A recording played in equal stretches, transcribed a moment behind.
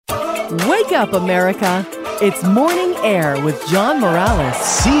Wake up, America. It's Morning Air with John Morales.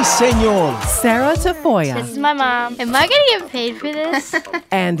 Si, senor. Sarah Tafoya. This is my mom. Am I going to get paid for this?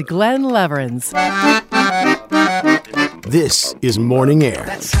 And Glenn Leverins. This is Morning Air.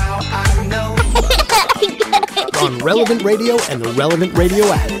 That's how I know. On Relevant Radio and the Relevant Radio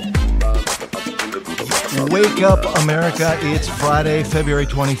app. Wake up, America. It's Friday, February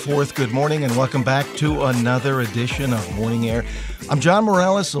 24th. Good morning and welcome back to another edition of Morning Air. I'm John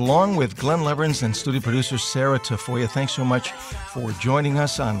Morales along with Glenn Leverins and studio producer Sarah Tafoya. Thanks so much for joining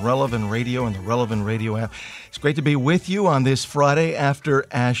us on Relevant Radio and the Relevant Radio app. It's great to be with you on this Friday after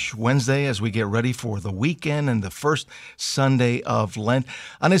Ash Wednesday as we get ready for the weekend and the first Sunday of Lent.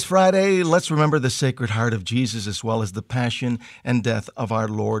 On this Friday, let's remember the Sacred Heart of Jesus as well as the passion and death of our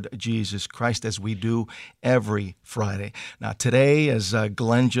Lord Jesus Christ as we do every Friday. Now today, as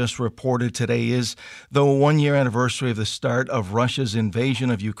Glenn just reported, today is the one-year anniversary of the start of Russia's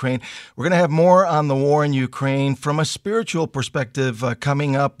invasion of Ukraine. We're going to have more on the war in Ukraine from a spiritual perspective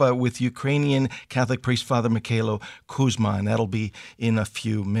coming up with Ukrainian Catholic priest Father Mikhailo Kuzma, and that'll be in a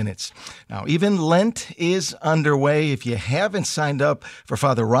few minutes. Now, even Lent is underway. If you haven't signed up for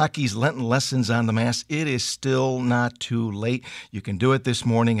Father Rocky's Lenten lessons on the Mass, it is still not too late. You can do it this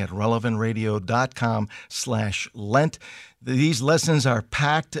morning at relevantradio.com/Lent. These lessons are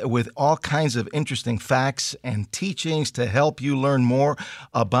packed with all kinds of interesting facts and teachings to help you learn more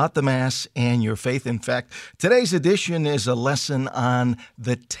about the Mass and your faith. In fact, today's edition is a lesson on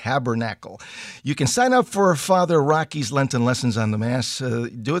the tabernacle. You can sign up for Father Rocky's Lenten lessons on the Mass.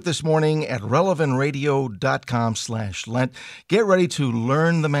 Do it this morning at relevantradio.com/Lent. Get ready to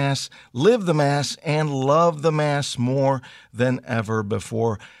learn the Mass, live the Mass, and love the Mass more than ever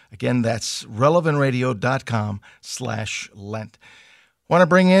before. Again, that's relevantradio.com/Lent. Want to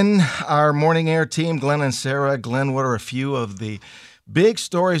bring in our Morning Air team, Glenn and Sarah. Glenn, what are a few of the big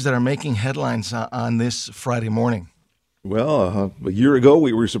stories that are making headlines on this Friday morning? Well, a year ago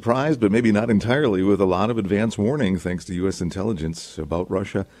we were surprised, but maybe not entirely, with a lot of advance warning thanks to U.S. intelligence about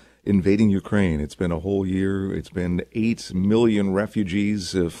Russia invading Ukraine. It's been a whole year. It's been 8 million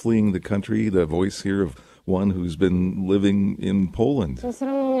refugees fleeing the country. The voice here of one who's been living in Poland.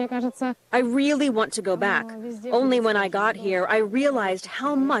 I really want to go back. Only when I got here, I realized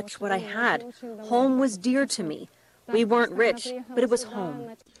how much what I had. Home was dear to me. We weren't rich, but it was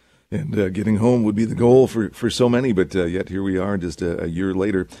home. And getting home would be the goal for so many, but yet here we are just a year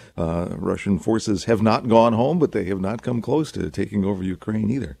later. Russian forces have not gone home, but they have not come close to taking over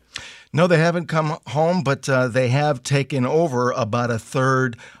Ukraine either. No, they haven't come home, but they have taken over about a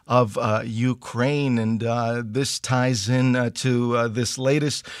third of Ukraine. And this ties in to this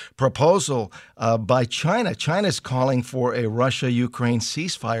latest proposal by China. China's calling for a Russia-Ukraine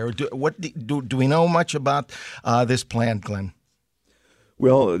ceasefire. Do we know much about this plan, Glenn?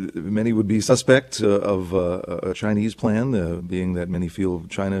 Well, many would be suspect of a Chinese plan, being that many feel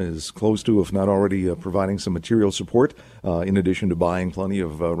China is close to, if not already, providing some material support, in addition to buying plenty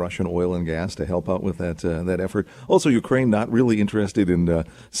of Russian oil and gas to help out with that effort. Also, Ukraine not really interested in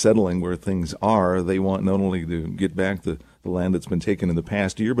settling where things are. They want not only to get back the land that's been taken in the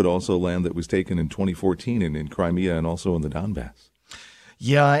past year, but also land that was taken in 2014 in Crimea and also in the Donbass.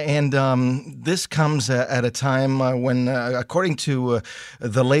 Yeah, and this comes at a time when, according to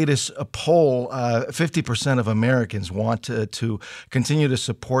the latest poll, 50% of Americans want to continue to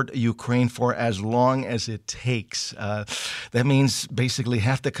support Ukraine for as long as it takes. That means basically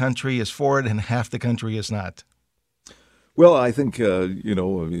half the country is for it and half the country is not. Well, I think,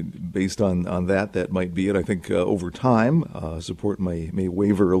 based on that might be it. I think over time, support may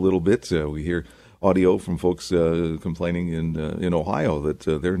waver a little bit. We hear audio from folks complaining in Ohio that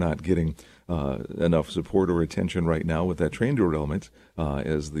they're not getting enough support or attention right now with that train derailment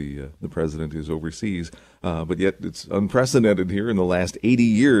as the president is overseas. But yet it's unprecedented here in the last 80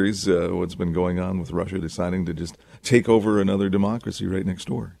 years what's been going on with Russia deciding to just take over another democracy right next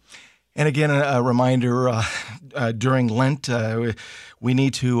door. And again, a reminder, during Lent, we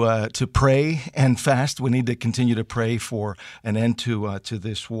need to pray and fast. We need to continue to pray for an end to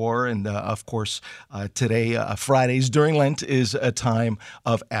this war. And, of course, today, Fridays during Lent, is a time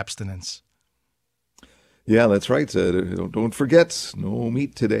of abstinence. Yeah, that's right. Don't forget, no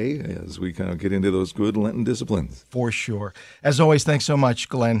meat today as we kind of get into those good Lenten disciplines. For sure. As always, thanks so much,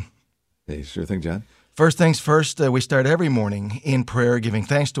 Glenn. Hey, sure thing, John. First things first, we start every morning in prayer, giving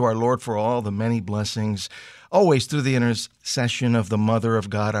thanks to our Lord for all the many blessings, always through the intercession of the Mother of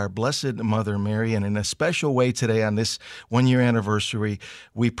God, our Blessed Mother Mary. And in a special way today on this one-year anniversary,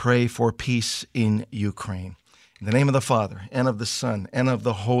 we pray for peace in Ukraine. In the name of the Father, and of the Son, and of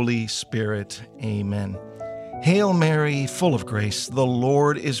the Holy Spirit, amen. Hail Mary, full of grace, the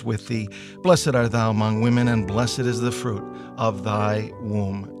Lord is with thee. Blessed art thou among women, and blessed is the fruit of thy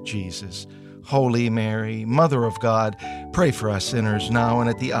womb, Jesus. Holy Mary, Mother of God, pray for us sinners now and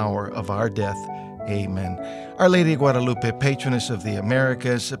at the hour of our death. Amen. Our Lady of Guadalupe, patroness of the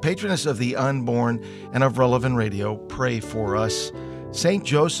Americas, patroness of the unborn and of Relevant Radio, pray for us. Saint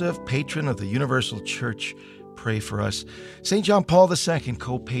Joseph, patron of the Universal Church, pray for us. St. John Paul II,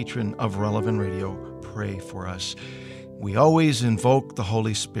 co-patron of Relevant Radio, pray for us. We always invoke the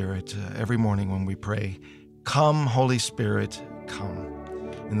Holy Spirit every morning when we pray. Come, Holy Spirit, come.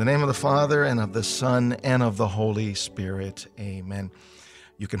 In the name of the Father, and of the Son, and of the Holy Spirit. Amen.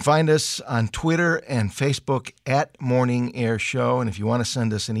 You can find us on Twitter and Facebook at Morning Air Show. And if you want to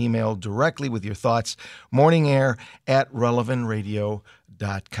send us an email directly with your thoughts,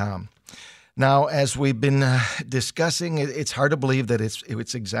 morningair@relevantradio.com. Now, as we've been discussing, it's hard to believe that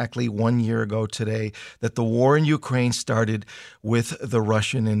it's exactly 1 year ago today that the war in Ukraine started with the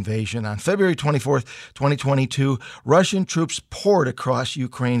Russian invasion. On February 24th, 2022, Russian troops poured across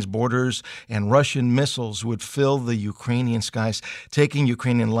Ukraine's borders, and Russian missiles would fill the Ukrainian skies, taking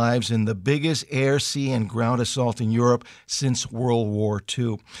Ukrainian lives in the biggest air, sea, and ground assault in Europe since World War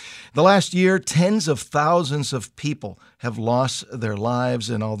II. The last year, tens of thousands of people have lost their lives,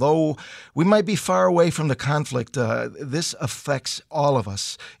 and although we might be far away from the conflict, this affects all of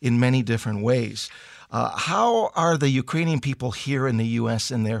us in many different ways. How are the Ukrainian people here in the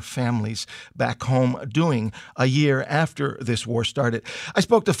U.S. and their families back home doing a year after this war started? I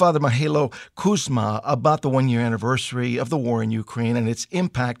spoke to Father Mihailo Kuzma about the 1-year anniversary of the war in Ukraine and its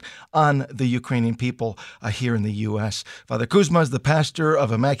impact on the Ukrainian people here in the U.S. Father Kuzma is the pastor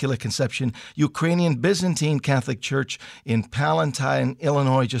of Immaculate Conception Ukrainian Byzantine Catholic Church in Palatine,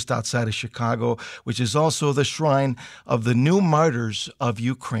 Illinois, just outside of Chicago, which is also the shrine of the new martyrs of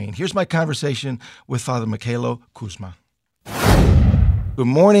Ukraine. Here's my conversation with Father Mihailo Kuzma. Good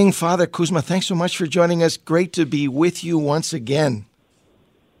morning, Father Kuzma. Thanks so much for joining us. Great to be with you once again.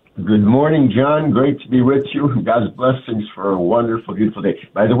 Good morning, John. Great to be with you. God's blessings for a wonderful, beautiful day.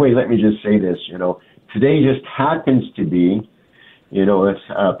 By the way, let me just say this, today just happens to be, it's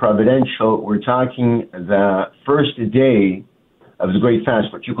providential. We're talking the first day of the Great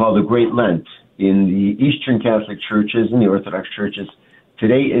Fast, what you call the Great Lent, in the Eastern Catholic churches and the Orthodox churches.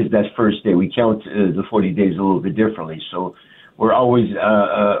 Today is that first day. We count the 40 days a little bit differently. So we're always,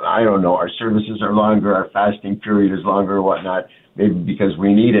 our services are longer, our fasting period is longer or whatnot, maybe because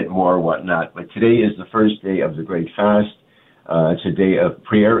we need it more or whatnot. But today is the first day of the Great Fast. It's a day of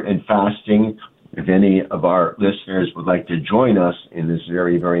prayer and fasting. If any of our listeners would like to join us in this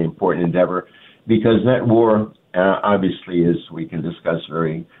very, very important endeavor, because that war, obviously, as we can discuss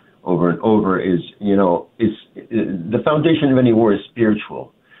over and over, is the foundation of any war is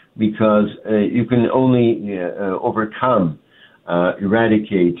spiritual, because you can only overcome,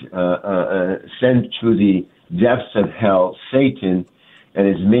 eradicate, send to the depths of hell Satan and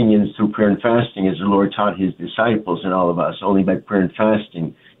his minions through prayer and fasting, as the Lord taught his disciples and all of us. Only by prayer and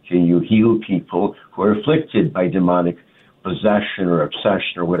fasting can you heal people who are afflicted by demonic possession or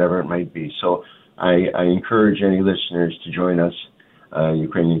obsession or whatever it might be. So I encourage any listeners to join us,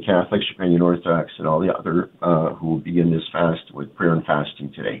 Ukrainian Catholics, Ukrainian Orthodox, and all the other who will begin this fast with prayer and fasting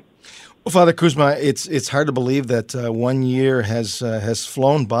today. Well, Father Kuzma, it's hard to believe that 1 year has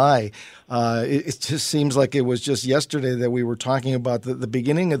flown by. It just seems like it was just yesterday that we were talking about the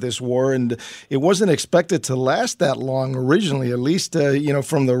beginning of this war, and it wasn't expected to last that long originally, at least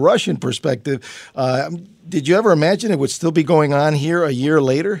from the Russian perspective. Did you ever imagine it would still be going on here a year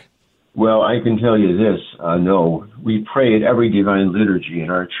later? Well, I can tell you this, no. We pray at every divine liturgy in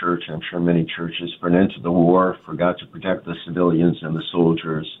our church, and I'm sure many churches, for an end to the war, for God to protect the civilians and the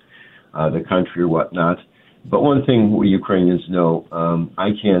soldiers, the country or whatnot. But one thing we Ukrainians know,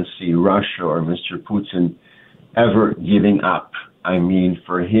 I can't see Russia or Mr. Putin ever giving up. I mean,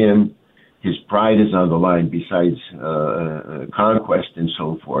 for him, his pride is on the line besides conquest and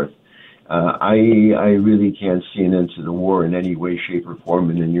so forth. I really can't see an end to the war in any way, shape, or form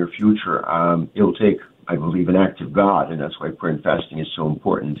in the near future. It'll take, I believe, an act of God, and that's why prayer and fasting is so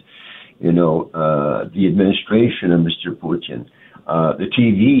important. The administration of Mr. Putin, the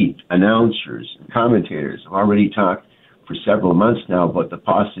TV announcers, commentators have already talked for several months now about the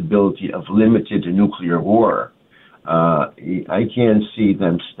possibility of limited nuclear war. I can't see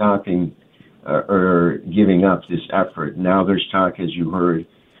them stopping or giving up this effort. Now there's talk, as you heard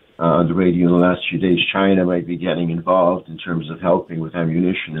on the radio in the last few days, China might be getting involved in terms of helping with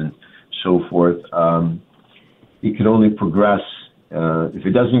ammunition and so forth. It can only progress. If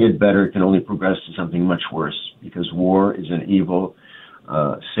it doesn't get better, it can only progress to something much worse, because war is an evil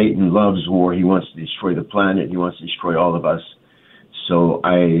Satan loves war. He wants to destroy the planet. He wants to destroy all of us. So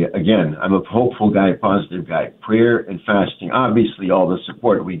I'm a hopeful guy, a positive guy. Prayer and fasting, obviously all the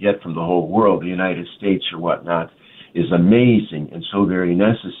support we get from the whole world, the United States or whatnot, is amazing and so very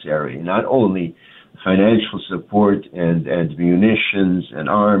necessary. Not only financial support and munitions and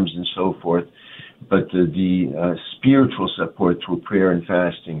arms and so forth, but the spiritual support through prayer and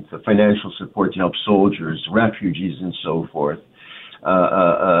fasting, the financial support to help soldiers, refugees, and so forth.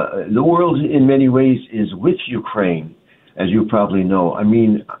 The world, in many ways, is with Ukraine, as you probably know. I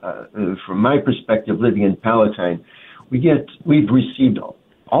mean, from my perspective, living in Palatine, we've received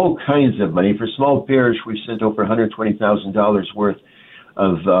all kinds of money. For small parish, we've sent over $120,000 worth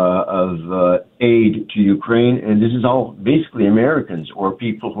of aid to Ukraine, and this is all basically Americans or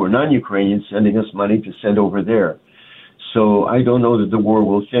people who are non-Ukrainians sending us money to send over there. So I don't know that the war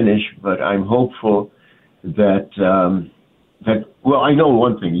will finish, but I'm hopeful that well, I know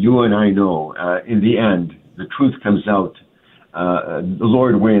one thing. You and I know, in the end, the truth comes out. The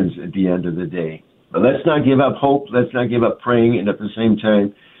Lord wins at the end of the day. But let's not give up hope. Let's not give up praying, and at the same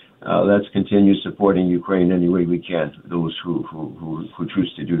time, let's continue supporting Ukraine any way we can, those who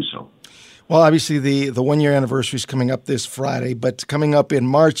choose to do so. Well, obviously, the one-year anniversary is coming up this Friday, but coming up in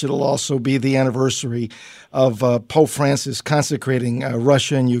March, it'll also be the anniversary of Pope Francis consecrating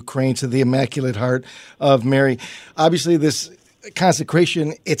Russia and Ukraine to the Immaculate Heart of Mary. Obviously, this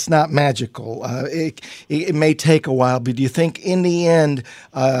consecration, it's not magical. It may take a while, but do you think in the end,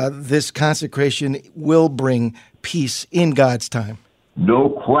 this consecration will bring peace in God's time? No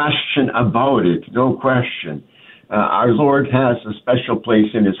question about it. No question. Our Lord has a special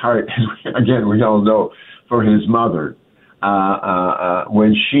place in his heart, again, we all know, for his mother.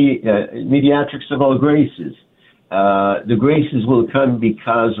 When she, mediatrix of all graces, the graces will come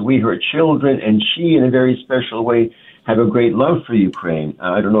because we, her children, and she, in a very special way, have a great love for Ukraine.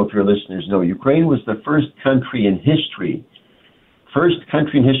 I don't know if your listeners know, Ukraine was the first country in history in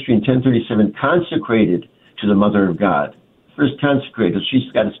 1037 consecrated to the Mother of God. First consecrated. She's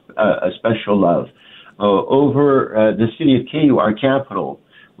got a special love. Over the city of Kyiv, our capital,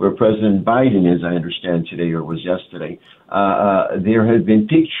 where President Biden is, I understand today, or was yesterday, there have been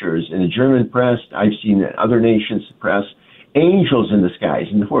pictures in the German press, I've seen in other nations' press, angels in the skies,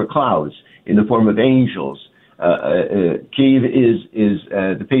 in the four clouds, in the form of angels. Kyiv is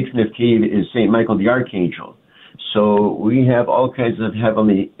the patron of Kyiv is St. Michael the Archangel. So we have all kinds of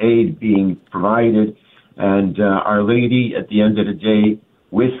heavenly aid being provided, and Our Lady, at the end of the day,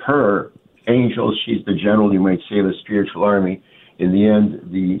 with her angels, she's the general, you might say, of the spiritual army. In the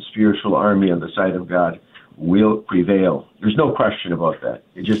end, the spiritual army on the side of God will prevail. There's no question about that.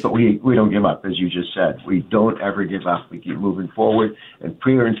 But we don't give up, as you just said. We don't ever give up. We keep moving forward, and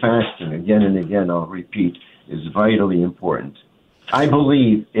prayer and fasting, again and again, I'll repeat, is vitally important. I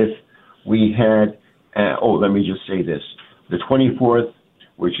believe if we had, let me just say this, the 24th,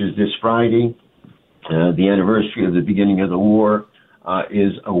 which is this Friday, the anniversary of the beginning of the war,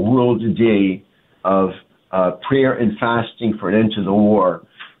 is a world day of prayer and fasting for an end to the war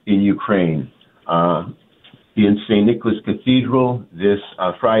in Ukraine. In St. Nicholas Cathedral this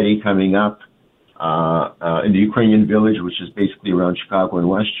Friday coming up, in the Ukrainian village, which is basically around Chicago and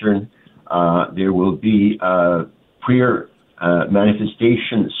Western, there will be a prayer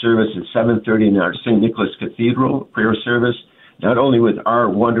manifestation service at 7:30 in our St. Nicholas Cathedral prayer service, not only with our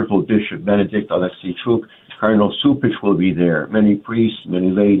wonderful Bishop Benedict Alexichuk, Cardinal Supich will be there, many priests, many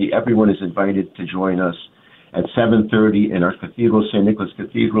laity, everyone is invited to join us at 7:30 in our cathedral, St. Nicholas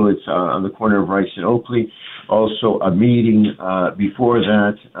Cathedral. It's on the corner of Rice and Oakley. Also a meeting before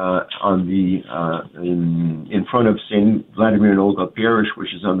that in front of St. Vladimir and Olga Parish,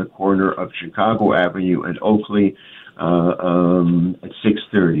 which is on the corner of Chicago Avenue and Oakley at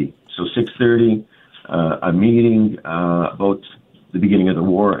 6:30. So 6:30, a meeting about the beginning of the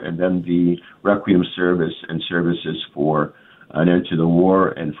war, and then the Requiem service and services for an end to the war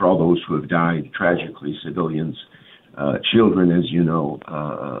and for all those who have died tragically, civilians, children, as you know,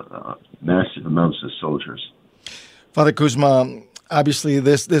 massive amounts of soldiers. Father Kuzma, obviously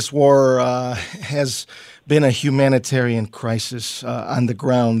this war has been a humanitarian crisis on the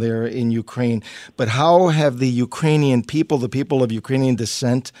ground there in Ukraine. But how have the Ukrainian people, the people of Ukrainian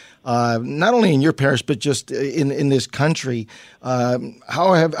descent, not only in your parish, but just in this country,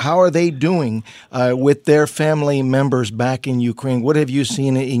 how are they doing with their family members back in Ukraine? What have you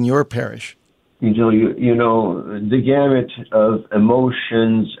seen in your parish? You know, the gamut of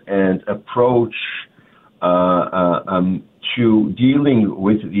emotions and approach to dealing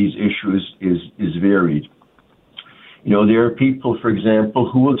with these issues is varied. There are people, for example,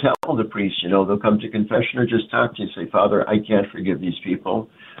 who will tell the priest, they'll come to confession or just talk to you and say, Father, I can't forgive these people.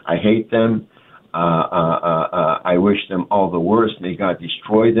 I hate them. I wish them all the worst. May God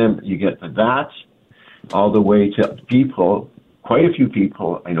destroy them. You get that all the way to people, quite a few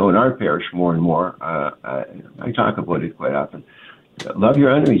people, I know in our parish more and more, I talk about it quite often. Love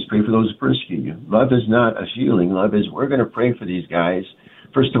your enemies. Pray for those who persecute you. Love is not a feeling. Love is, we're going to pray for these guys.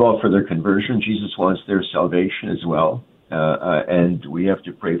 First of all, for their conversion. Jesus wants their salvation as well. And we have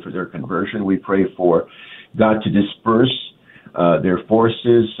to pray for their conversion. We pray for God to disperse their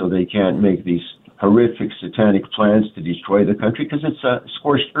forces so they can't make these horrific satanic plans to destroy the country, because it's a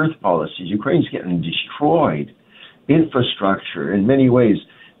scorched earth policy. Ukraine's getting destroyed. Infrastructure, in many ways,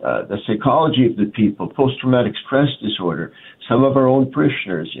 the psychology of the people, post-traumatic stress disorder, some of our own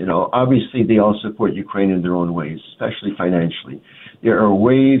parishioners, obviously they all support Ukraine in their own ways, especially financially. There are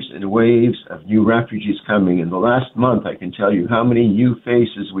waves and waves of new refugees coming. In the last month, I can tell you how many new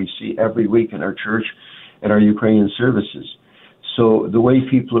faces we see every week in our church and our Ukrainian services. So the way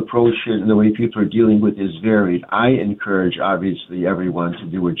people approach it and the way people are dealing with it is varied. I encourage, obviously, everyone to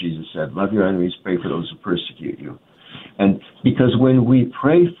do what Jesus said. Love your enemies, pray for those who persecute you. And because when we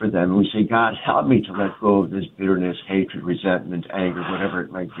pray for them and we say, God, help me to let go of this bitterness, hatred, resentment, anger, whatever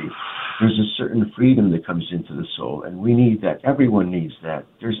it might be, there's a certain freedom that comes into the soul. And we need that. Everyone needs that.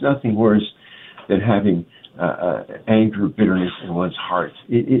 There's nothing worse than having anger, bitterness in one's heart.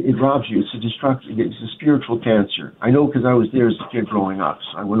 It robs you. It's a spiritual cancer. I know, because I was there as a kid growing up,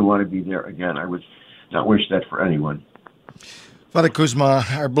 so I wouldn't want to be there again. I would not wish that for anyone. Father Kuzma,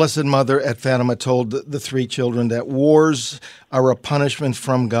 our Blessed Mother at Fatima told the three children that wars are a punishment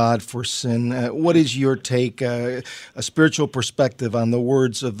from God for sin. What is your take, a spiritual perspective on the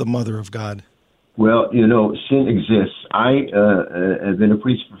words of the Mother of God? Well, sin exists. I have been a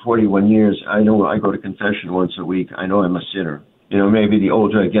priest for 41 years. I know I go to confession once a week. I know I'm a sinner. Maybe the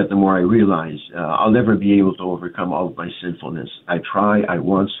older I get, the more I realize I'll never be able to overcome all of my sinfulness. I try. I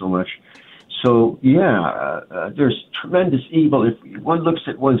want so much. So, there's tremendous evil. If one looks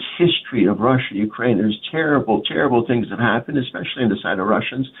at one's history of Russia, Ukraine, there's terrible, terrible things that happen, especially on the side of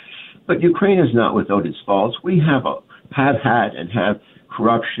Russians. But Ukraine is not without its faults. We have had and have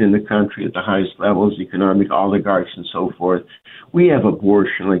corruption in the country at the highest levels, economic oligarchs and so forth. We have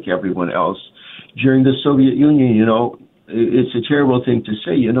abortion like everyone else. During the Soviet Union, it's a terrible thing to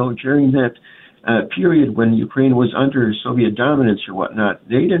say, during that period when Ukraine was under Soviet dominance or whatnot,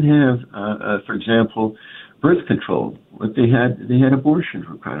 they didn't have, for example, birth control. But they had abortion,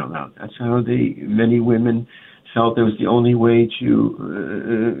 for crying out loud. That's how many women felt it was the only way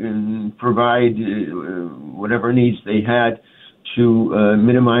to provide whatever needs they had to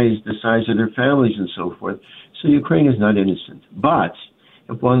minimize the size of their families and so forth. So Ukraine is not innocent. But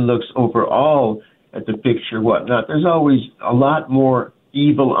if one looks overall at the picture, whatnot, there's always a lot more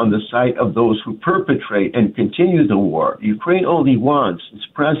evil on the side of those who perpetrate and continue the war. Ukraine only wants, its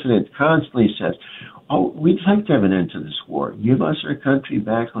president constantly says, we'd like to have an end to this war. Give us our country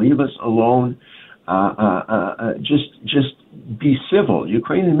back. Leave us alone. Just be civil.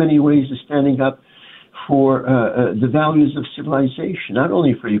 Ukraine in many ways is standing up for the values of civilization, not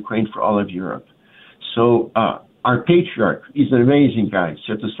only for Ukraine, for all of Europe. So our patriarch, he's an amazing guy,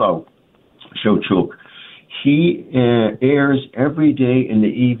 Sviatoslav Shevchuk. He airs every day in the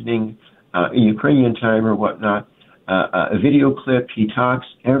evening, in Ukrainian time or whatnot, a video clip. He talks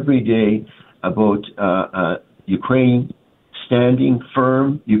every day about Ukraine standing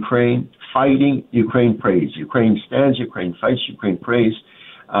firm, Ukraine fighting, Ukraine prays. Ukraine stands, Ukraine fights, Ukraine prays.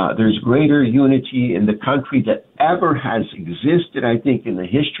 There's greater unity in the country that ever has existed, I think, in the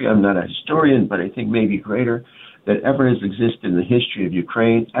history. I'm not a historian, but I think maybe greater that ever has existed in the history of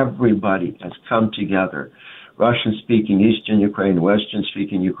Ukraine. Everybody has come together. Russian-speaking Eastern Ukraine,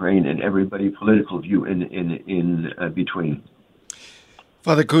 Western-speaking Ukraine, and everybody political view in between.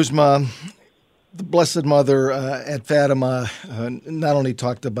 Father Kuzma, the Blessed Mother at Fatima not only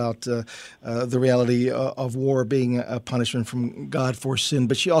talked about the reality of war being a punishment from God for sin,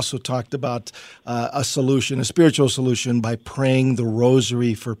 but she also talked about a solution, a spiritual solution, by praying the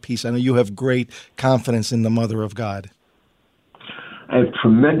rosary for peace. I know you have great confidence in the Mother of God. I have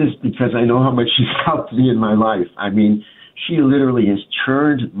tremendous, because I know how much she's helped me in my life. I mean, she literally has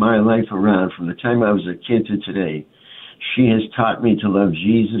turned my life around from the time I was a kid to today. She has taught me to love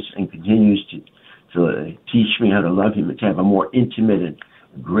Jesus and continues to teach me how to love him and to have a more intimate and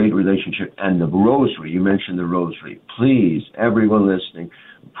great relationship. And the rosary, you mentioned the rosary. Please, everyone listening,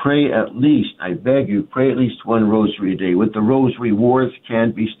 pray at least, I beg you, pray at least one rosary a day. With the rosary, wars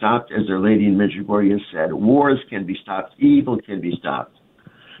can be stopped, as Our Lady in Medjugorje said. Wars can be stopped. Evil can be stopped.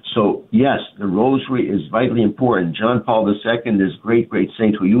 So, yes, the rosary is vitally important. John Paul II, this great, great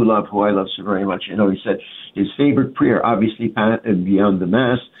saint who you love, who I love so very much, he said his favorite prayer, obviously beyond the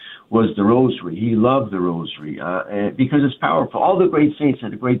Mass, was the rosary. He loved the rosary because it's powerful. All the great saints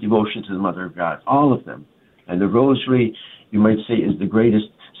had a great devotion to the Mother of God, all of them. And the rosary, you might say, is the greatest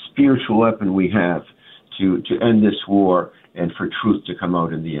spiritual weapon we have to end this war and for truth to come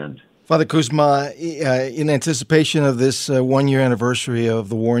out in the end. Father Kuzma, in anticipation of this one-year anniversary of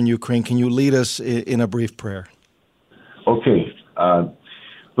the war in Ukraine, can you lead us in a brief prayer? Okay. Lord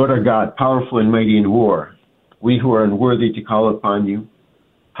our God, powerful and mighty in war, we who are unworthy to call upon you,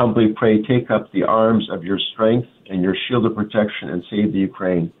 humbly pray, take up the arms of your strength and your shield of protection and save the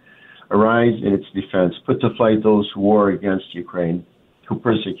Ukraine. Arise in its defense. Put to flight those who war against Ukraine, who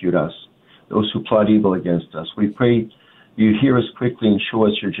persecute us, those who plot evil against us. We pray you hear us quickly and show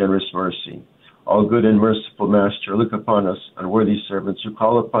us your generous mercy. All good and merciful Master, look upon us, unworthy servants, who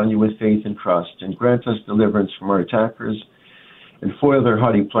call upon you with faith and trust, and grant us deliverance from our attackers, and foil their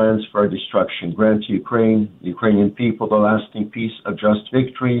haughty plans for our destruction. Grant to Ukraine, the Ukrainian people, the lasting peace of just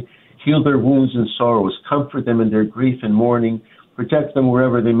victory. Heal their wounds and sorrows. Comfort them in their grief and mourning. Protect them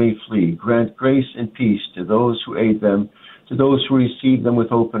wherever they may flee. Grant grace and peace to those who aid them, to those who receive them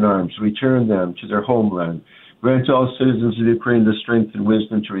with open arms. Return them to their homeland. Grant to all citizens of Ukraine the strength and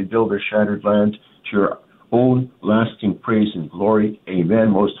wisdom to rebuild their shattered land to your own lasting praise and glory. Amen.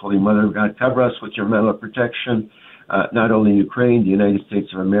 Most Holy Mother of God, cover us with your mantle of protection, not only Ukraine, the United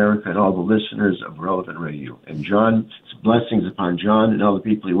States of America, and all the listeners of Relevant Radio. And John's blessings upon John and all the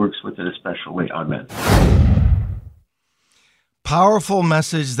people he works with in a special way. Amen. Powerful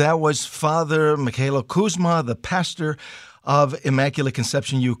message. That was Father Mikhailo Kuzma, the pastor of Immaculate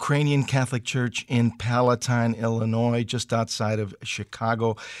Conception Ukrainian Catholic Church in Palatine, Illinois, just outside of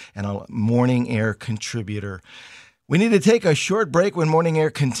Chicago, and a Morning Air contributor. We need to take a short break. When Morning Air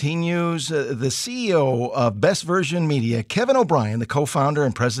continues, the CEO of Best Version Media, Kevin O'Brien, the co-founder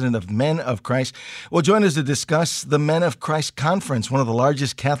and president of Men of Christ, will join us to discuss the Men of Christ Conference, one of the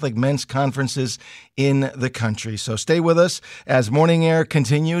largest Catholic men's conferences in the country. So stay with us as Morning Air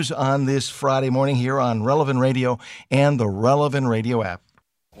continues on this Friday morning here on Relevant Radio and the Relevant Radio app.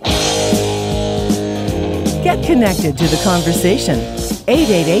 Get connected to the conversation.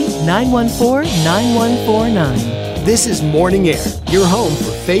 888-914-9149. This is Morning Air, your home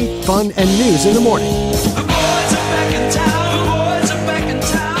for faith, fun, and news in the morning.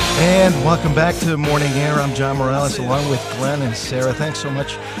 And welcome back to Morning Air. I'm John Morales along with Glenn and Sarah. Thanks so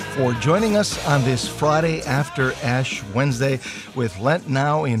much for joining us on this Friday after Ash Wednesday with Lent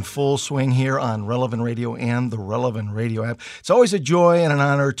now in full swing here on Relevant Radio and the Relevant Radio app. It's always a joy and an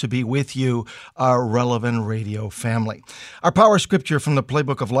honor to be with you, our Relevant Radio family. Our power scripture from the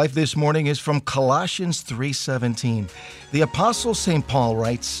Playbook of Life this morning is from Colossians 3:17. The Apostle St. Paul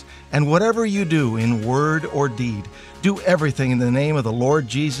writes, "And whatever you do in word or deed, do everything in the name of the Lord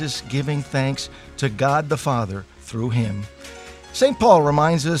Jesus, giving thanks to God the Father through him." St. Paul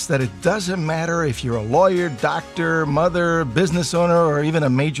reminds us that it doesn't matter if you're a lawyer, doctor, mother, business owner, or even a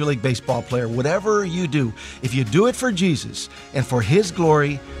Major League Baseball player. Whatever you do, if you do it for Jesus and for his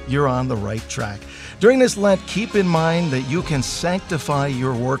glory, you're on the right track. During this Lent, keep in mind that you can sanctify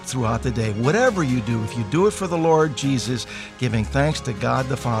your work throughout the day. Whatever you do, if you do it for the Lord Jesus, giving thanks to God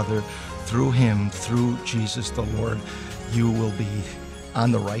the Father through him, through Jesus the Lord, you will be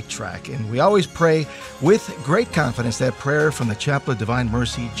on the right track. And we always pray with great confidence that prayer from the Chapel of Divine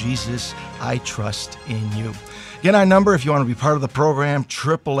Mercy, Jesus, I trust in you. Again, our number, if you want to be part of the program,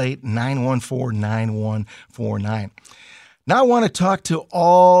 888-914-9149. Now I want to talk to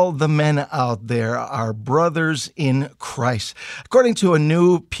all the men out there, our brothers in Christ. According to a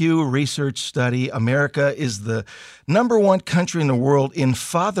new Pew Research study, America is the number one country in the world in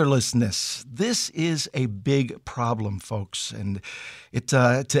fatherlessness. This is a big problem, folks. And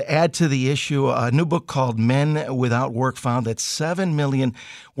to add to the issue, a new book called Men Without Work found that 7 million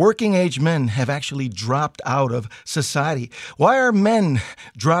working-age men have actually dropped out of society. Why are men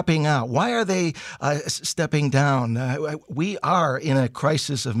dropping out? Why are they stepping down? We are in a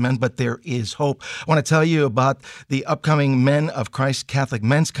crisis of men, but there is hope. I want to tell you about the upcoming Men of Christ Catholic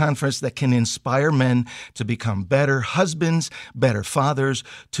Men's Conference that can inspire men to become better husbands, better fathers,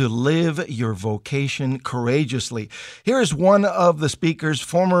 to live your vocation courageously. Here is one of the speakers,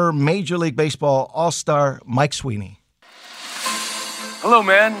 former Major League Baseball All-Star Mike Sweeney. Hello,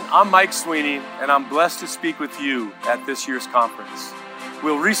 men. I'm Mike Sweeney, and I'm blessed to speak with you at this year's conference.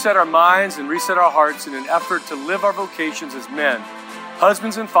 We'll reset our minds and reset our hearts in an effort to live our vocations as men,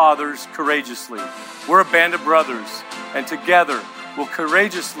 husbands and fathers, courageously. We're a band of brothers, and together we'll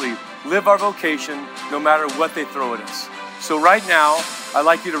courageously live our vocation no matter what they throw at us. So right now, I'd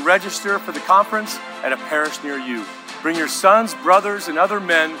like you to register for the conference at a parish near you. Bring your sons, brothers, and other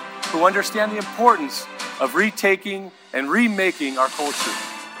men who understand the importance of retaking and remaking our culture.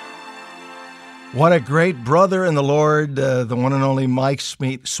 What a great brother in the Lord, the one and only Mike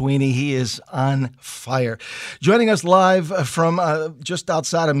Sweeney. He is on fire. Joining us live from just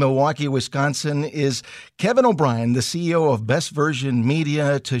outside of Milwaukee, Wisconsin, is Kevin O'Brien, the CEO of Best Version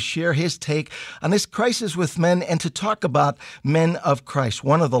Media, to share his take on this crisis with men and to talk about Men of Christ,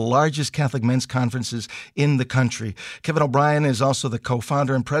 one of the largest Catholic men's conferences in the country. Kevin O'Brien is also the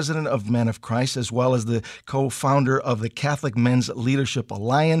co-founder and president of Men of Christ, as well as the co-founder of the Catholic Men's Leadership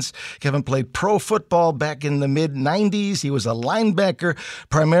Alliance. Kevin played pro football back in the mid-90s. He was a linebacker,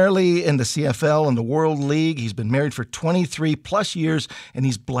 primarily in the CFL and the World League. He's been married for 23 plus years, and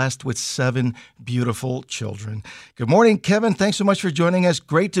he's blessed with 7 beautiful children. Good morning, Kevin. Thanks so much for joining us.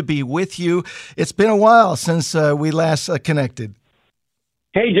 Great to be with you. It's been a while since we last connected.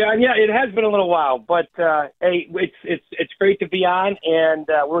 Hey, John. Yeah, it has been a little while, but hey, it's great to be on, and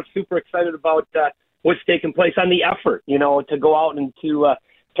we're super excited about what's taking place on the effort, to go out and to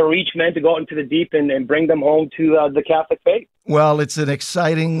reach men, to go out into the deep and bring them home to the Catholic faith. Well, it's an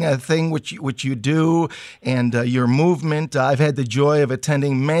exciting thing which you do, and your movement. I've had the joy of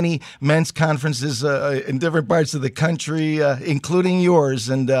attending many men's conferences in different parts of the country, including yours,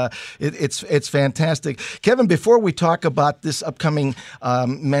 and it's fantastic. Kevin, before we talk about this upcoming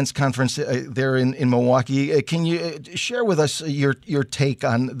men's conference there in Milwaukee, can you share with us your take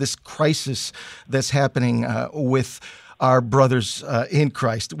on this crisis that's happening with our brothers in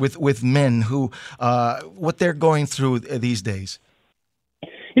Christ, with men who, what they're going through these days?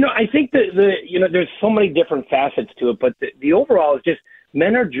 I think that there's so many different facets to it, but the overall is just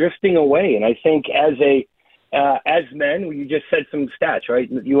men are drifting away. And I think as men, you just said some stats, right?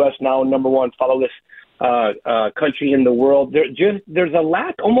 The U.S. now number one, follow this country in the world. There's a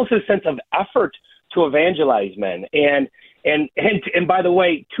lack, almost a sense of effort to evangelize men. And by the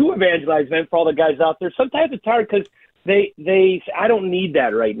way, to evangelize men, for all the guys out there, sometimes it's hard because they say, I don't need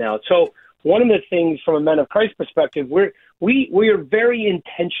that right now. So one of the things from a Men of Christ perspective, we are very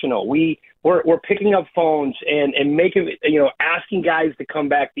intentional. We're picking up phones and making, asking guys to come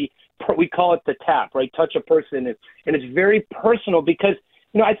back. We call it the tap, right? Touch a person. And it's very personal because,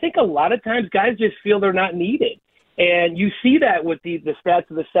 I think a lot of times guys just feel they're not needed. And you see that with the stats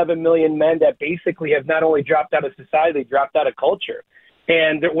of the 7 million men that basically have not only dropped out of society, they dropped out of culture.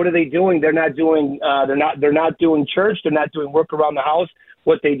 And what are they doing? They're not doing. They're not doing church. They're not doing work around the house.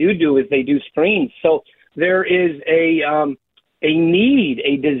 What they do is they do screens. So there is a need,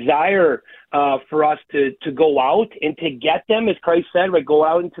 a desire for us to go out and to get them, as Christ said, right? Go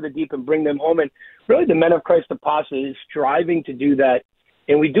out into the deep and bring them home. And really, the Men of Christ Apostles is striving to do that.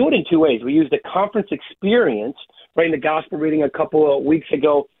 And we do it in 2 ways. We use the conference experience, right? In the gospel reading a couple of weeks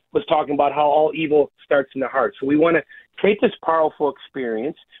ago was talking about how all evil starts in the heart. So we want to create this powerful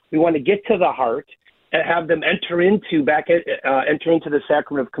experience. We want to get to the heart and have them enter into the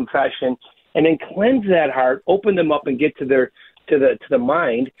sacrament of confession, and then cleanse that heart, open them up, and get to the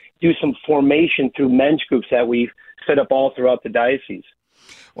mind. Do some formation through men's groups that we've set up all throughout the diocese.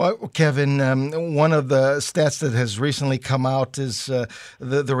 Well, Kevin, one of the stats that has recently come out is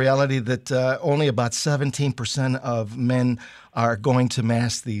the reality that only about 17% of men are going to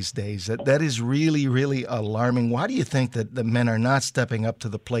Mass these days. That is really, really alarming. Why do you think that the men are not stepping up to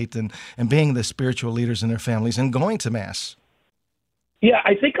the plate and being the spiritual leaders in their families and going to Mass? Yeah,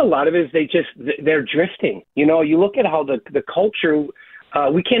 I think a lot of it is they're drifting. You look at how the culture,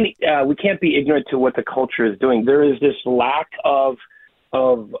 we can't be ignorant to what the culture is doing. There is this lack of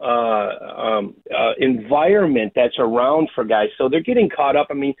environment that's around for guys. So they're getting caught up.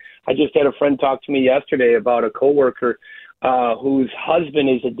 I mean, I just had a friend talk to me yesterday about a coworker whose husband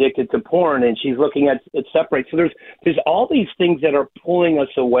is addicted to porn, and she's looking at it separate. So there's all these things that are pulling us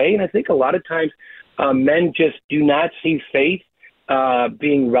away. And I think a lot of times men just do not see faith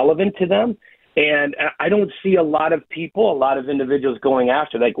being relevant to them. And I don't see a lot of individuals going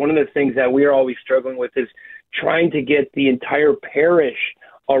after. Like, one of the things that we're always struggling with is trying to get the entire parish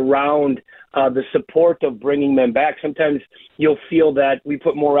around the support of bringing men back. Sometimes you'll feel that we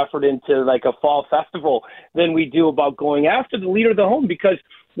put more effort into like a fall festival than we do about going after the leader of the home, because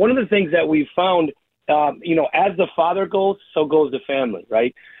one of the things that we've found, as the father goes, so goes the family,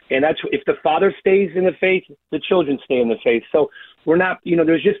 right? And that's, if the father stays in the faith, the children stay in the faith. So we're not,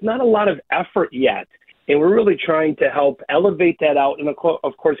 there's just not a lot of effort yet. And we're really trying to help elevate that out and, of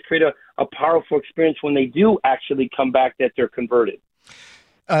course, create a powerful experience when they do actually come back, that they're converted.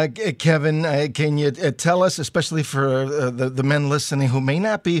 Kevin, can you tell us, especially for the men listening who may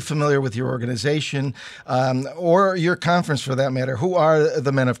not be familiar with your organization or your conference for that matter, who are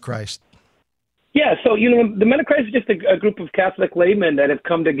the Men of Christ? Yeah, so, the Men of Christ is just a group of Catholic laymen that have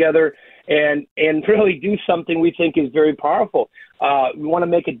come together and really do something we think is very powerful. We want to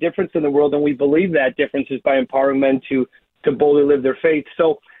make a difference in the world, and we believe that difference is by empowering men to boldly live their faith.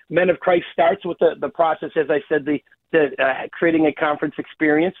 So Men of Christ starts with the process, as I said, creating a conference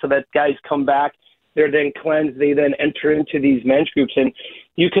experience so that guys come back. They're then cleansed. They then enter into these men's groups. And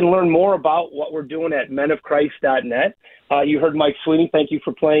you can learn more about what we're doing at menofchrist.net. You heard Mike Sweeney. Thank you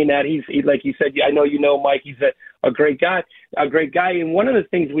for playing that. He's like you said, I know you know Mike. He's a great guy. And one of the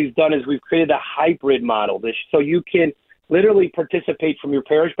things we've done is we've created a hybrid model. So you can literally participate from your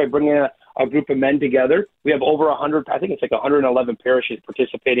parish by bringing a group of men together. We have over 100, I think it's like 111 parishes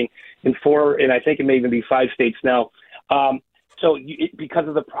participating in 4, and I think it may even be 5 states now. Because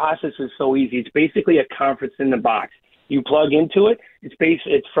of the process is so easy, it's basically a conference in the box. You plug into it.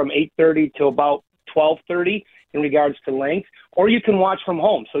 It's from 8:30 to about 12:30 in regards to length, or you can watch from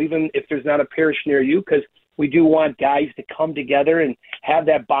home. So even if there's not a parish near you, because we do want guys to come together and have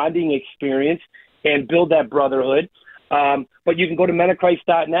that bonding experience and build that brotherhood. But you can go to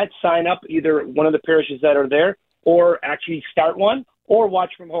menofchrist.net, sign up either one of the parishes that are there, or actually start one, or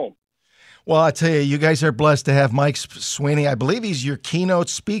watch from home. Well, I tell you guys are blessed to have Mike Sweeney. I believe he's your keynote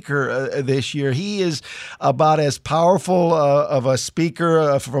speaker this year. He is about as powerful of a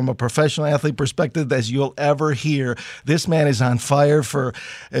speaker from a professional athlete perspective as you'll ever hear. This man is on fire for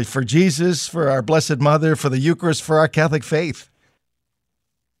Jesus, for our Blessed Mother, for the Eucharist, for our Catholic faith.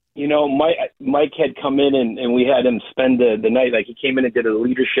 Mike had come in and we had him spend the night. Like, he came in and did a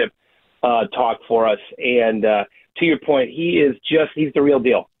leadership talk for us. And to your point, he's the real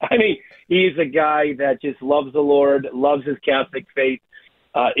deal. I mean, he's a guy that just loves the Lord, loves his Catholic faith,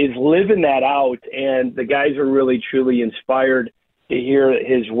 is living that out. And the guys are really, truly inspired to hear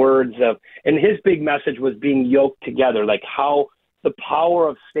his words and his big message was being yoked together, like how the power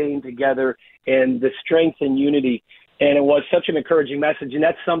of staying together and the strength and unity. And it was such an encouraging message. And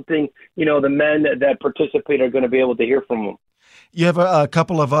that's something, the men that participate are going to be able to hear from him. You have a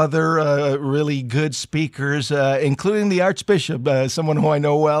couple of other really good speakers, including the Archbishop, someone who I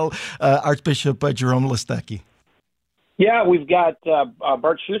know well, Archbishop Jerome Listecki. Yeah, we've got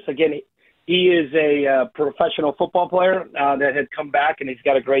Bart Schuss. Again, he is a professional football player that had come back, and he's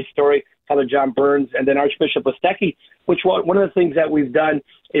got a great story. Father John Burns, and then Archbishop Listecki, which one of the things that we've done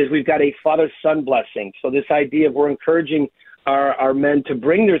is we've got a father-son blessing. So this idea of we're encouraging our men to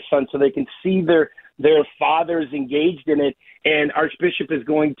bring their sons so they can see their fathers engaged in it, and Archbishop is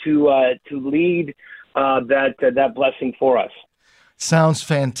going to lead that blessing for us. Sounds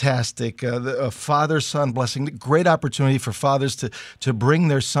fantastic. A father-son blessing, great opportunity for fathers to bring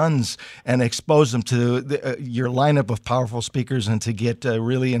their sons and expose them to your lineup of powerful speakers and to get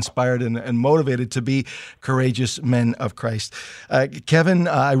really inspired and motivated to be courageous men of Christ. Kevin,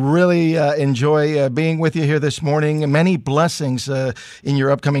 I really enjoy being with you here this morning. Many blessings in your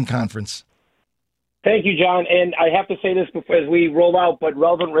upcoming conference. Thank you, John. And I have to say this before as we roll out, but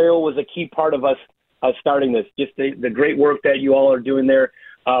Relevant Radio was a key part of us starting this. Just the great work that you all are doing there.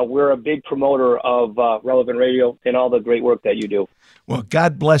 We're a big promoter of Relevant Radio and all the great work that you do. Well,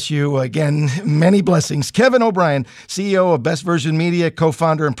 God bless you. Again, many blessings. Kevin O'Brien, CEO of Best Version Media,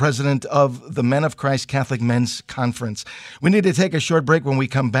 co-founder and president of the Men of Christ Catholic Men's Conference. We need to take a short break. When we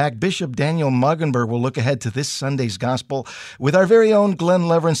come back, Bishop Daniel Muggenberg will look ahead to this Sunday's gospel with our very own Glenn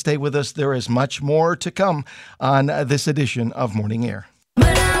Leveren. Stay with us. There is much more to come on this edition of Morning Air.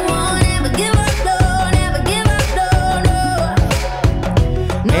 But I won't ever give up.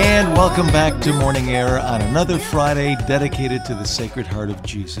 And welcome back to Morning Air on another Friday dedicated to the Sacred Heart of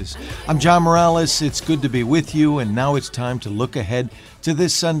Jesus. I'm John Morales. It's good to be with you, and now it's time to look ahead to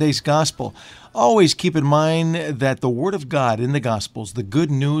this Sunday's Gospel. Always keep in mind that the Word of God in the Gospels, the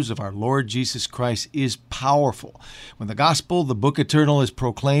good news of our Lord Jesus Christ, is powerful. When the Gospel, the Book Eternal, is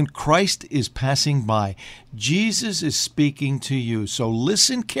proclaimed, Christ is passing by. Jesus is speaking to you. So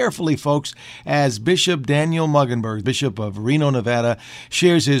listen carefully, folks, as Bishop Daniel Muggenberg, Bishop of Reno, Nevada,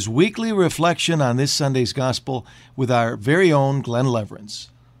 shares his weekly reflection on this Sunday's Gospel with our very own Glenn Leveren.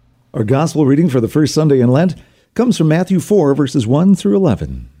 Our Gospel reading for the first Sunday in Lent comes from Matthew 4, verses 1 through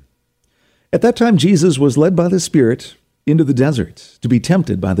 11. At that time, Jesus was led by the Spirit into the desert to be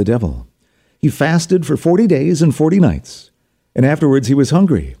tempted by the devil. He fasted for 40 days and 40 nights, and afterwards he was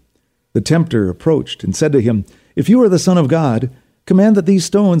hungry. The tempter approached and said to him, "If you are the Son of God, command that these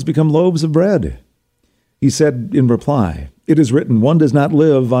stones become loaves of bread." He said in reply, "It is written, one does not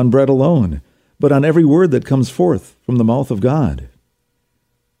live on bread alone, but on every word that comes forth from the mouth of God."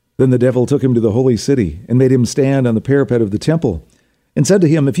 Then the devil took him to the holy city and made him stand on the parapet of the temple and said to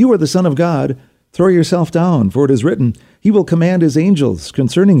him, "If you are the Son of God, throw yourself down, for it is written, He will command His angels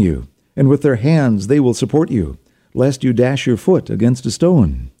concerning you, and with their hands they will support you, lest you dash your foot against a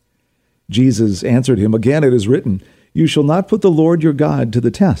stone." Jesus answered him, "Again it is written, You shall not put the Lord your God to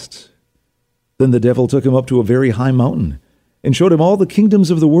the test." Then the devil took him up to a very high mountain and showed him all the kingdoms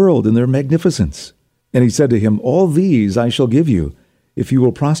of the world and their magnificence. And he said to him, "All these I shall give you, if you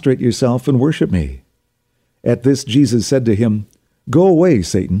will prostrate yourself and worship me." At this Jesus said to him, "Go away,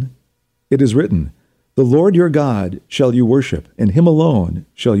 Satan. It is written, The Lord your God shall you worship, and him alone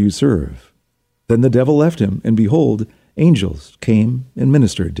shall you serve." Then the devil left him, and behold, angels came and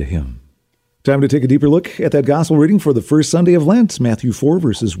ministered to him. Time to take a deeper look at that gospel reading for the first Sunday of Lent, Matthew 4,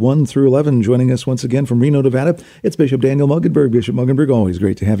 verses 1 through 11. Joining us once again from Reno, Nevada, it's Bishop Daniel Muggenberg. Bishop Muggenberg, always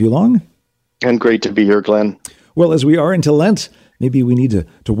great to have you along. And great to be here, Glenn. Well, as we are into Lent, maybe we need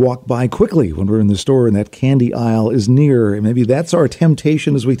to walk by quickly when we're in the store and that candy aisle is near. And maybe that's our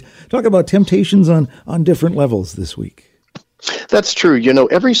temptation as we talk about temptations on different levels this week. That's true.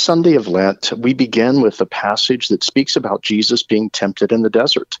 Every Sunday of Lent, we begin with a passage that speaks about Jesus being tempted in the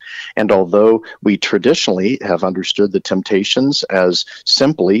desert. And although we traditionally have understood the temptations as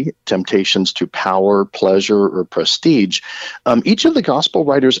simply temptations to power, pleasure, or prestige, each of the gospel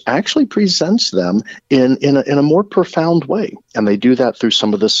writers actually presents them in a more profound way. And they do that through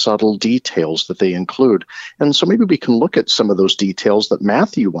some of the subtle details that they include. And so maybe we can look at some of those details that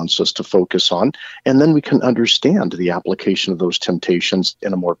Matthew wants us to focus on, and then we can understand the application of those temptations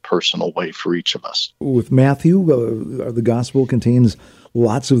in a more personal way for each of us. With Matthew, the gospel contains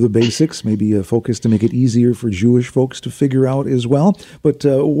lots of the basics, maybe a focus to make it easier for Jewish folks to figure out as well. But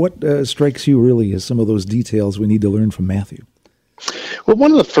what strikes you really as some of those details we need to learn from Matthew? Well,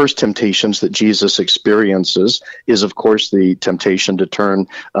 one of the first temptations that Jesus experiences is, of course, the temptation to turn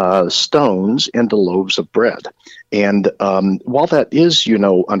stones into loaves of bread. And while that is,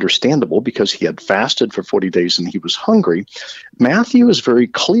 understandable because he had fasted for 40 days and he was hungry, Matthew is very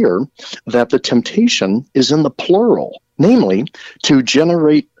clear that the temptation is in the plural, namely to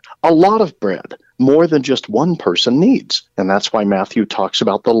generate a lot of bread, more than just one person needs. And that's why Matthew talks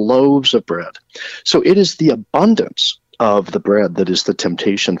about the loaves of bread. So it is the abundance of the bread that is the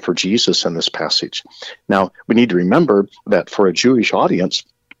temptation for Jesus in this passage. Now, we need to remember that for a Jewish audience,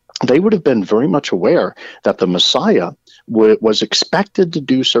 they would have been very much aware that the Messiah was expected to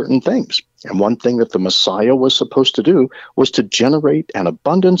do certain things. And one thing that the Messiah was supposed to do was to generate an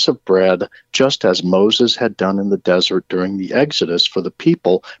abundance of bread, just as Moses had done in the desert during the Exodus for the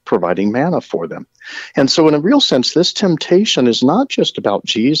people, providing manna for them. And so in a real sense, this temptation is not just about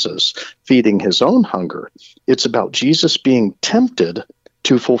Jesus feeding his own hunger. It's about Jesus being tempted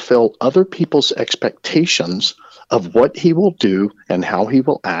to fulfill other people's expectations of what he will do and how he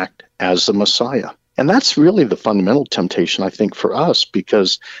will act as the Messiah. And that's really the fundamental temptation, I think, for us,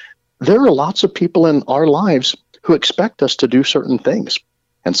 because there are lots of people in our lives who expect us to do certain things.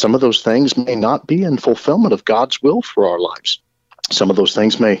 And some of those things may not be in fulfillment of God's will for our lives. Some of those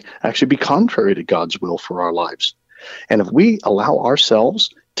things may actually be contrary to God's will for our lives. And if we allow ourselves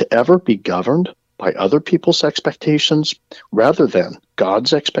to ever be governed by other people's expectations rather than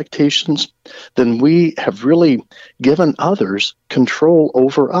God's expectations, then we have really given others control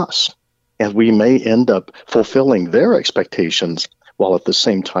over us. And we may end up fulfilling their expectations while at the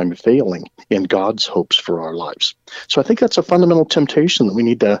same time failing in God's hopes for our lives. So I think that's a fundamental temptation that we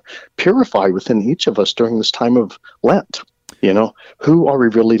need to purify within each of us during this time of Lent. Who are we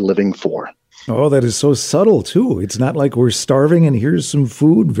really living for? Oh, that is so subtle, too. It's not like we're starving and here's some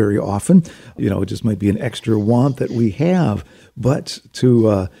food very often. It just might be an extra want that we have. But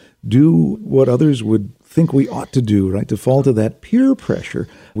to do what others would think we ought to do, right? To fall to that peer pressure,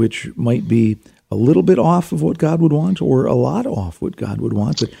 which might be a little bit off of what God would want or a lot off what God would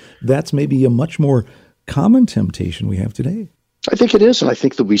want. But that's maybe a much more common temptation we have today. I think it is, and I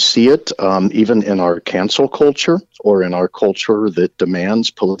think that we see it even in our cancel culture or in our culture that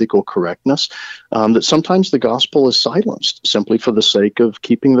demands political correctness, that sometimes the gospel is silenced simply for the sake of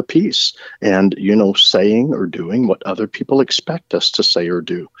keeping the peace and, saying or doing what other people expect us to say or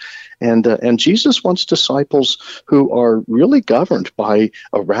do. And Jesus wants disciples who are really governed by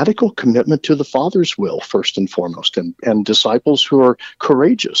a radical commitment to the Father's will, first and foremost, and disciples who are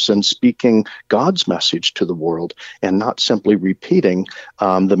courageous in speaking God's message to the world and not simply repeating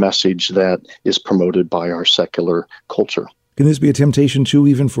the message that is promoted by our secular culture. Can this be a temptation, too,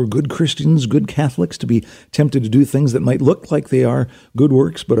 even for good Christians, good Catholics, to be tempted to do things that might look like they are good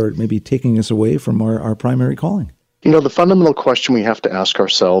works, but are maybe taking us away from our primary calling? The fundamental question we have to ask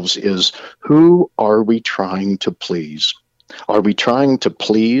ourselves is, who are we trying to please? Are we trying to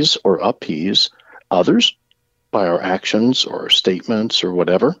please or appease others by our actions or statements or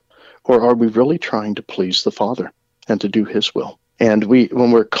whatever? Or are we really trying to please the Father and to do His will? And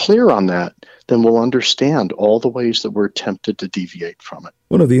when we're clear on that, then we'll understand all the ways that we're tempted to deviate from it.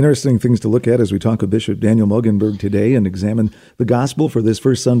 One of the interesting things to look at as we talk with Bishop Daniel Muggensberg today and examine the gospel for this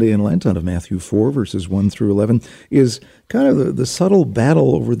first Sunday in Lent out of Matthew 4, verses 1 through 11, is kind of the subtle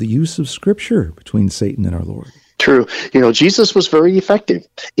battle over the use of Scripture between Satan and our Lord. True. Jesus was very effective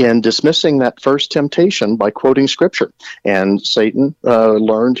in dismissing that first temptation by quoting Scripture. And Satan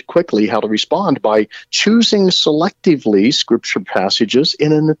learned quickly how to respond by choosing selectively Scripture passages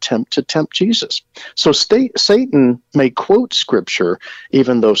in an attempt to tempt Jesus. So Satan may quote Scripture,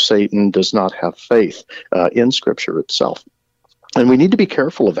 even though Satan does not have faith in Scripture itself. And we need to be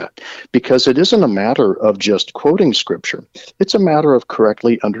careful of that, because it isn't a matter of just quoting Scripture. It's a matter of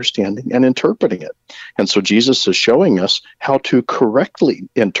correctly understanding and interpreting it. And so Jesus is showing us how to correctly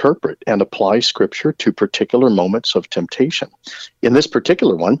interpret and apply Scripture to particular moments of temptation. In this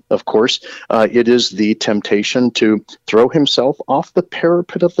particular one, of course, it is the temptation to throw himself off the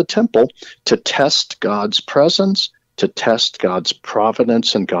parapet of the temple to test God's presence, to test God's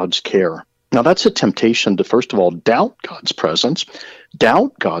providence and God's care. Now, that's a temptation to, first of all, doubt God's presence,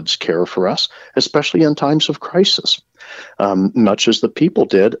 doubt God's care for us, especially in times of crisis, much as the people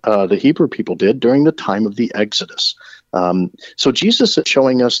did, the Hebrew people did during the time of the Exodus. So Jesus is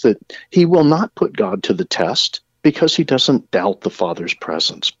showing us that he will not put God to the test because he doesn't doubt the Father's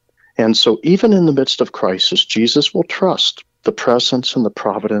presence. And so even in the midst of crisis, Jesus will trust the presence and the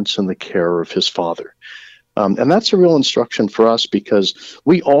providence and the care of his Father. And that's a real instruction for us, because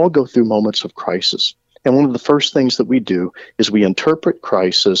we all go through moments of crisis. And one of the first things that we do is we interpret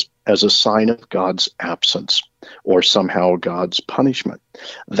crisis as a sign of God's absence or somehow God's punishment.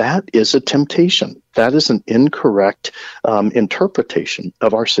 That is a temptation. That is an incorrect interpretation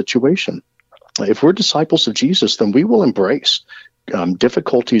of our situation. If we're disciples of Jesus, then we will embrace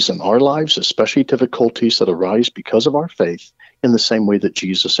difficulties in our lives, especially difficulties that arise because of our faith, in the same way that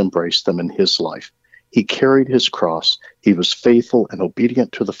Jesus embraced them in his life. He carried his cross. He was faithful and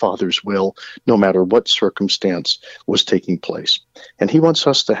obedient to the Father's will, no matter what circumstance was taking place. And he wants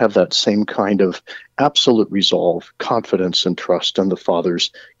us to have that same kind of absolute resolve, confidence, and trust in the Father's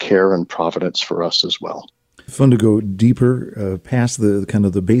care and providence for us as well. Fun to go deeper past the kind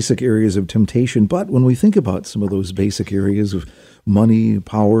of the basic areas of temptation. But when we think about some of those basic areas of money,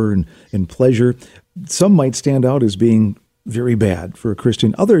 power, and pleasure, some might stand out as being very bad for a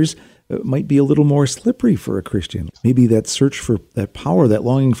Christian. Others might be a little more slippery for a Christian. Maybe that search for that power, that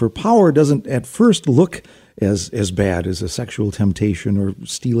longing for power, doesn't at first look as bad as a sexual temptation or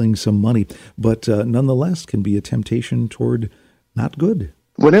stealing some money, but nonetheless can be a temptation toward not good.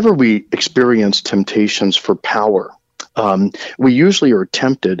 Whenever we experience temptations for power, we usually are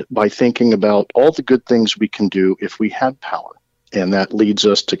tempted by thinking about all the good things we can do if we had power. And that leads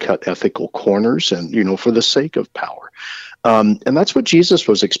us to cut ethical corners and, for the sake of power. And that's what Jesus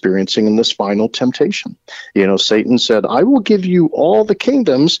was experiencing in this final temptation. Satan said, I will give you all the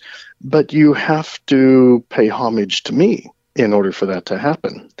kingdoms, but you have to pay homage to me in order for that to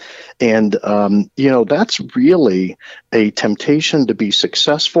happen. And, that's really a temptation to be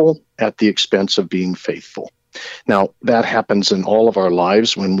successful at the expense of being faithful. Now, that happens in all of our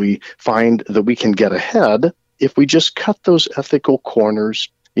lives when we find that we can get ahead if we just cut those ethical corners,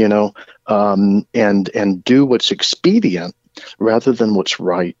 and do what's expedient rather than what's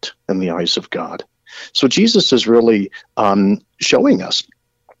right in the eyes of God. So Jesus is really showing us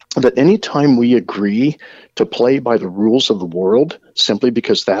that anytime we agree to play by the rules of the world simply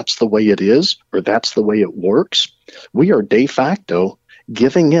because that's the way it is or that's the way it works, we are de facto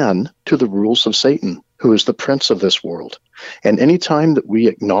giving in to the rules of Satan, who is the prince of this world. And anytime that we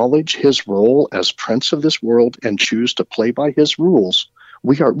acknowledge his role as prince of this world and choose to play by his rules,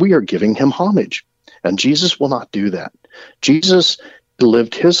 we are giving him homage. And Jesus will not do that. Jesus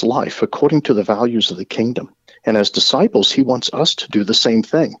lived his life according to the values of the kingdom. And as disciples, he wants us to do the same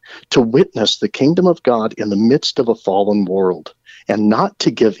thing, to witness the kingdom of God in the midst of a fallen world, and not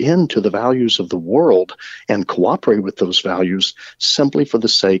to give in to the values of the world and cooperate with those values simply for the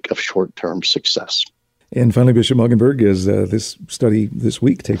sake of short-term success. And finally, Bishop Muggensberg, as this study this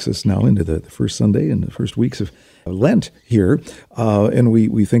week takes us now into the first Sunday and the first weeks of Lent here, and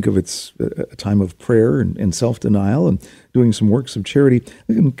we think of it's a time of prayer and self-denial and doing some works of charity,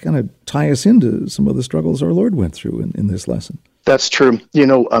 it can kind of tie us into some of the struggles our Lord went through in this lesson. That's true.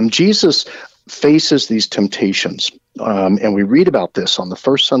 Jesus faces these temptations, and we read about this on the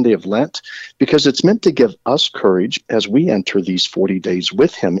first Sunday of Lent because it's meant to give us courage as we enter these 40 days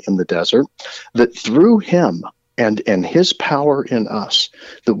with him in the desert, that through him and his power in us,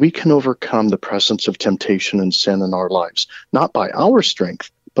 that we can overcome the presence of temptation and sin in our lives, not by our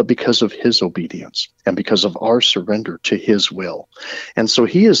strength, but because of his obedience and because of our surrender to his will. And so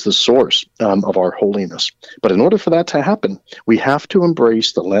he is the source of our holiness. But in order for that to happen, we have to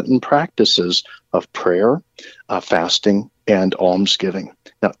embrace the Lenten practices of prayer, fasting, and almsgiving.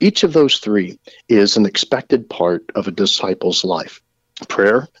 Now, each of those three is an expected part of a disciple's life.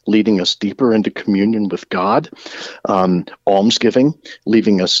 Prayer, leading us deeper into communion with God. Almsgiving,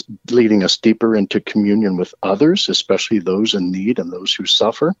 leading us deeper into communion with others, especially those in need and those who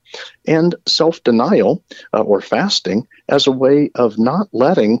suffer. And self-denial, or fasting, as a way of not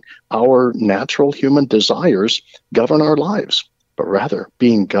letting our natural human desires govern our lives, but rather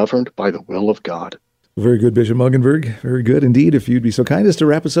being governed by the will of God. Very good, Bishop Muggenberg. Very good indeed. If you'd be so kind as to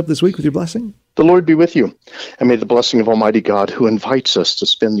wrap us up this week with your blessing. The Lord be with you, and may the blessing of Almighty God, who invites us to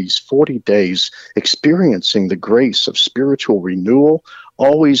spend these 40 days experiencing the grace of spiritual renewal,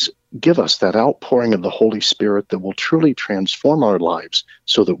 always give us that outpouring of the Holy Spirit that will truly transform our lives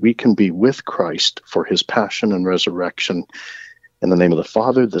so that we can be with Christ for his passion and resurrection. In the name of the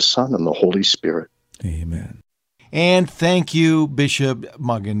Father, the Son, and the Holy Spirit. Amen. And thank you, Bishop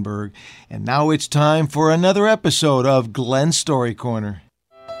Muggenberg. And now it's time for another episode of Glenn's Story Corner.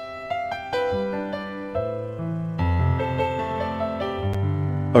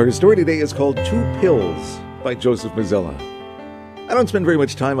 Our story today is called Two Pills by Joseph Mazzella. I don't spend very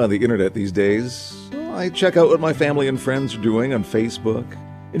much time on the internet these days. I check out what my family and friends are doing on Facebook,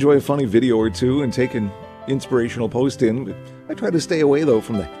 enjoy a funny video or two, and take an inspirational post in. I try to stay away, though,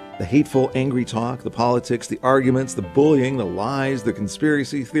 from the hateful, angry talk, the politics, the arguments, the bullying, the lies, the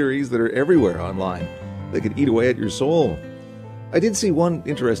conspiracy theories that are everywhere online. They can eat away at your soul. I did see one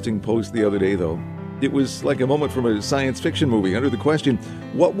interesting post the other day, though. It was like a moment from a science fiction movie under the question,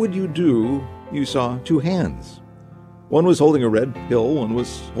 what would you do if you saw two hands? One was holding a red pill, one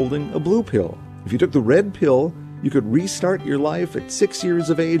was holding a blue pill. If you took the red pill, you could restart your life at 6 years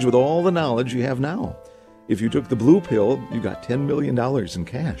of age with all the knowledge you have now. If you took the blue pill, you got $10 million in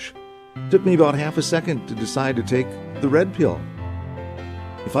cash. It took me about half a second to decide to take the red pill.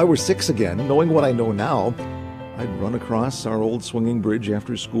 If I were 6 again, knowing what I know now, I'd run across our old swinging bridge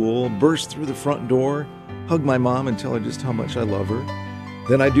after school, burst through the front door, hug my mom and tell her just how much I love her.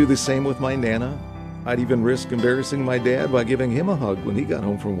 Then I'd do the same with my Nana. I'd even risk embarrassing my dad by giving him a hug when he got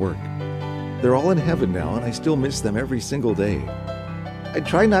home from work. They're all in heaven now, and I still miss them every single day. I'd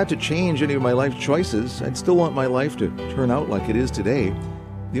try not to change any of my life choices. I'd still want my life to turn out like it is today.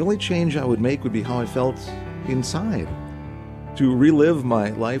 The only change I would make would be how I felt inside. To relive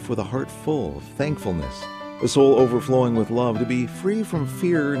my life with a heart full of thankfulness, a soul overflowing with love, to be free from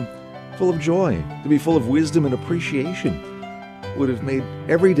fear and full of joy, to be full of wisdom and appreciation, would have made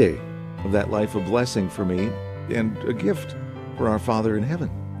every day of that life a blessing for me and a gift for our Father in heaven.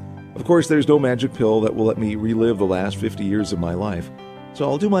 Of course, there's no magic pill that will let me relive the last 50 years of my life. So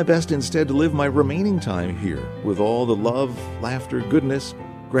I'll do my best instead to live my remaining time here with all the love, laughter, goodness,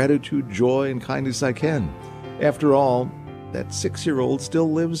 gratitude, joy, and kindness I can. After all, that 6-year-old still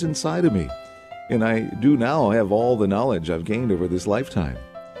lives inside of me, and I do now have all the knowledge I've gained over this lifetime.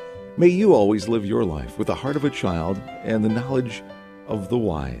 May you always live your life with the heart of a child and the knowledge of the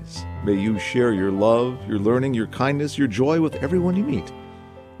wise. May you share your love, your learning, your kindness, your joy with everyone you meet.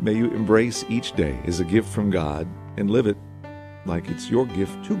 May you embrace each day as a gift from God and live it like it's your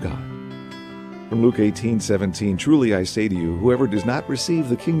gift to God. From Luke 18:17, truly I say to you, whoever does not receive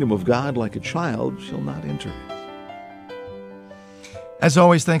the kingdom of God like a child shall not enter it. As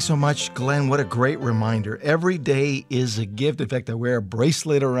always, thanks so much, Glenn. What a great reminder. Every day is a gift. In fact, I wear a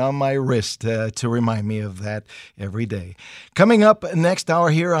bracelet around my wrist to remind me of that every day. Coming up next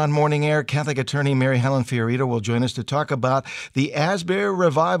hour here on Morning Air, Catholic attorney Mary Helen Fiorito will join us to talk about the Asbury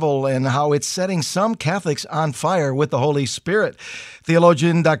Revival and how it's setting some Catholics on fire with the Holy Spirit.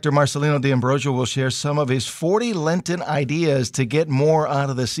 Theologian Dr. Marcelino D'Ambrosio will share some of his 40 Lenten ideas to get more out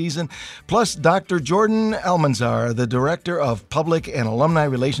of the season. Plus, Dr. Jordan Almanzar, the Director of Public and Alumni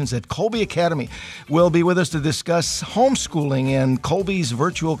Relations at Colby Academy, will be with us to discuss homeschooling and Colby's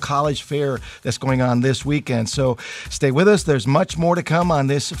virtual college fair that's going on this weekend. So stay with us. There's much more to come on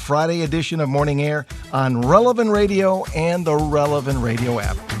this Friday edition of Morning Air on Relevant Radio and the Relevant Radio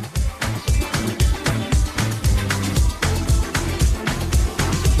app.